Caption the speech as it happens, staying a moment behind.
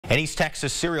An East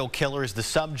Texas serial killer is the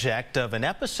subject of an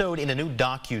episode in a new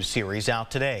docu-series out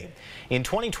today. In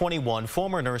 2021,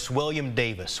 former nurse William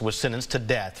Davis was sentenced to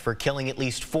death for killing at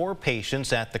least 4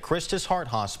 patients at the Christus Heart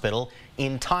Hospital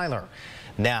in Tyler.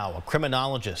 Now, a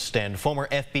criminologist and former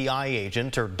FBI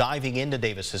agent are diving into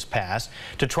Davis's past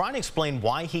to try and explain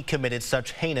why he committed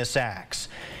such heinous acts.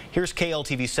 Here's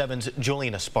KLTV7's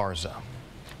Julian Esparza.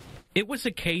 It was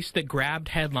a case that grabbed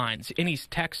headlines in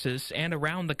East Texas and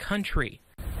around the country.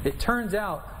 It turns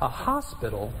out a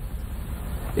hospital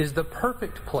is the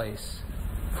perfect place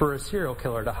for a serial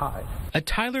killer to hide. A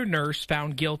Tyler nurse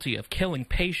found guilty of killing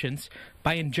patients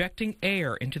by injecting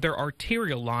air into their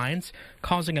arterial lines,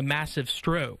 causing a massive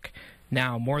stroke.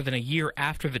 Now, more than a year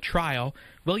after the trial,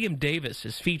 William Davis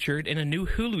is featured in a new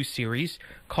Hulu series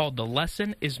called The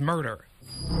Lesson is Murder.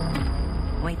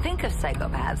 When we think of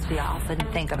psychopaths, we often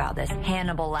think about this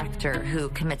Hannibal Lecter who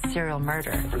commits serial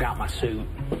murder. I forgot my suit.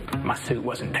 My suit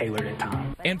wasn't tailored in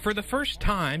time. And for the first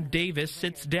time, Davis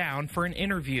sits down for an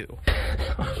interview.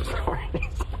 I'm sorry.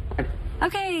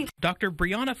 Okay. Dr.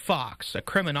 Bryanna Fox, a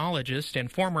criminologist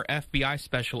and former FBI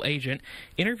special agent,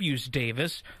 interviews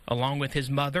Davis along with his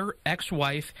mother,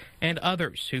 ex-wife, and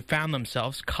others who found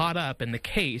themselves caught up in the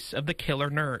case of the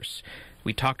killer nurse.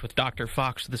 We talked with Dr.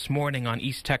 Fox this morning on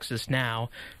East Texas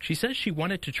Now. She says she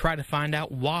wanted to try to find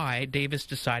out why Davis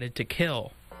decided to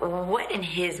kill. What in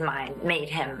his mind made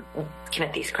him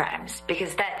commit these crimes?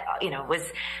 Because that,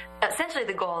 was essentially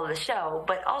the goal of the show,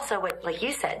 but also what, like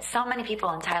you said, so many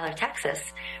people in Tyler,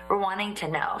 Texas were wanting to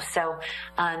know. So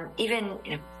even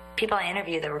people I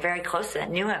interviewed that were very close to that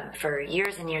knew him for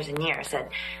years and years and years said,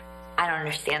 I don't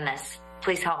understand this.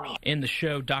 Please help me. In the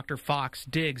show, Dr. Fox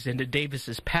digs into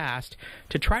Davis's past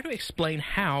to try to explain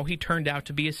how he turned out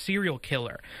to be a serial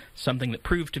killer, something that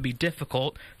proved to be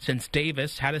difficult since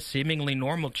Davis had a seemingly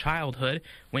normal childhood,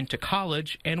 went to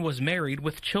college, and was married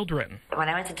with children. When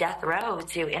I went to death row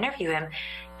to interview him,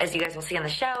 as you guys will see on the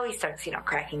show, he starts,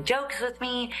 cracking jokes with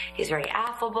me. He's very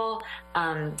affable.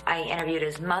 I interviewed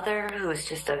his mother, who was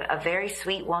just a very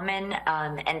sweet woman.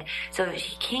 And so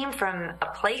he came from a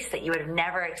place that you would have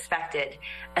never expected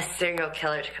a serial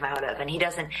killer to come out of. And he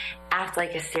doesn't act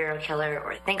like a serial killer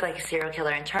or think like a serial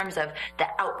killer in terms of the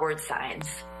outward signs.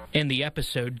 In the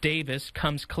episode, Davis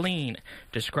comes clean,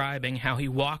 describing how he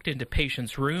walked into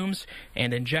patients' rooms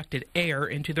and injected air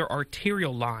into their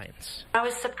arterial lines. I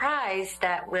was surprised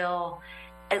that Will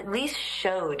at least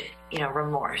showed,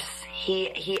 remorse.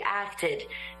 He acted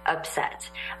upset.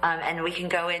 And we can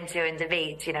go into and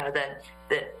debate,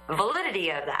 the validity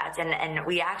of that. And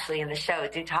we actually in the show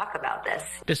do talk about this.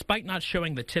 Despite not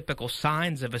showing the typical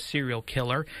signs of a serial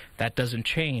killer, that doesn't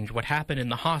change what happened in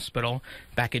the hospital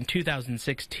back in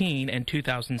 2016 and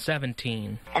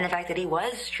 2017. And the fact that he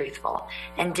was truthful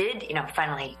and did,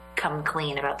 finally come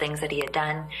clean about things that he had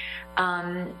done,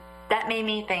 that made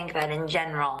me think that in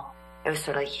general, it was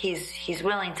sort of like he's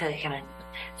willing to kind of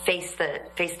face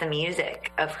the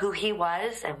music of who he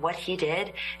was and what he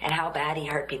did and how bad he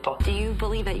hurt people. Do you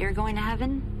believe that you're going to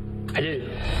heaven? I do.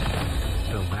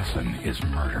 The lesson is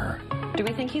murder. Do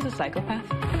we think he's a psychopath?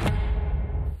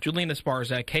 Julian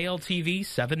Esparza, KLTV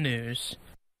 7 News.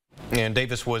 And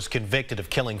Davis was convicted of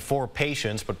killing 4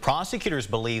 patients, but prosecutors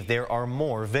believe there are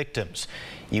more victims.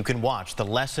 You can watch The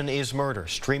Lesson is Murder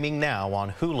streaming now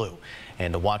on Hulu.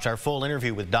 And to watch our full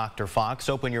interview with Dr. Fox,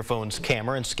 open your phone's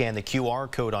camera and scan the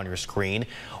QR code on your screen,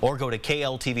 or go to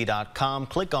kltv.com,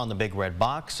 click on the big red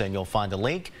box, and you'll find a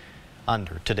link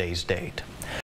under today's date.